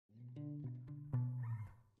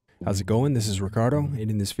How's it going? This is Ricardo,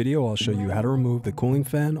 and in this video I'll show you how to remove the cooling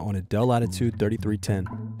fan on a Dell Latitude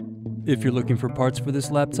 3310. If you're looking for parts for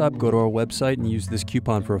this laptop, go to our website and use this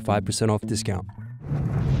coupon for a 5% off discount.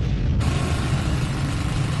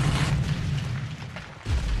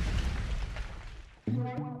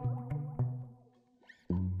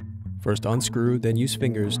 First unscrew, then use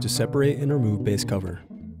fingers to separate and remove base cover.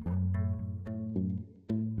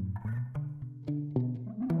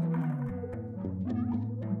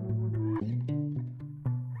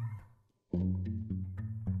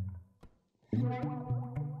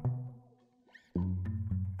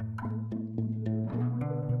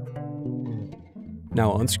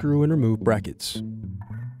 Now unscrew and remove brackets.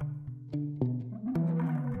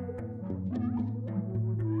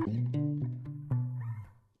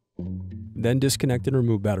 Then disconnect and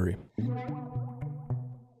remove battery.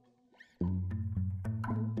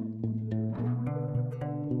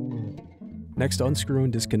 Next unscrew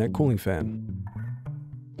and disconnect cooling fan.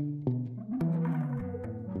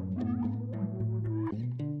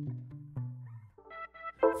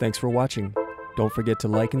 Thanks for watching. Don't forget to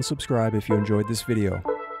like and subscribe if you enjoyed this video.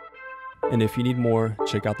 And if you need more,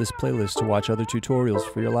 check out this playlist to watch other tutorials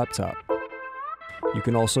for your laptop. You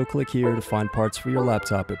can also click here to find parts for your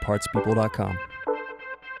laptop at partspeople.com.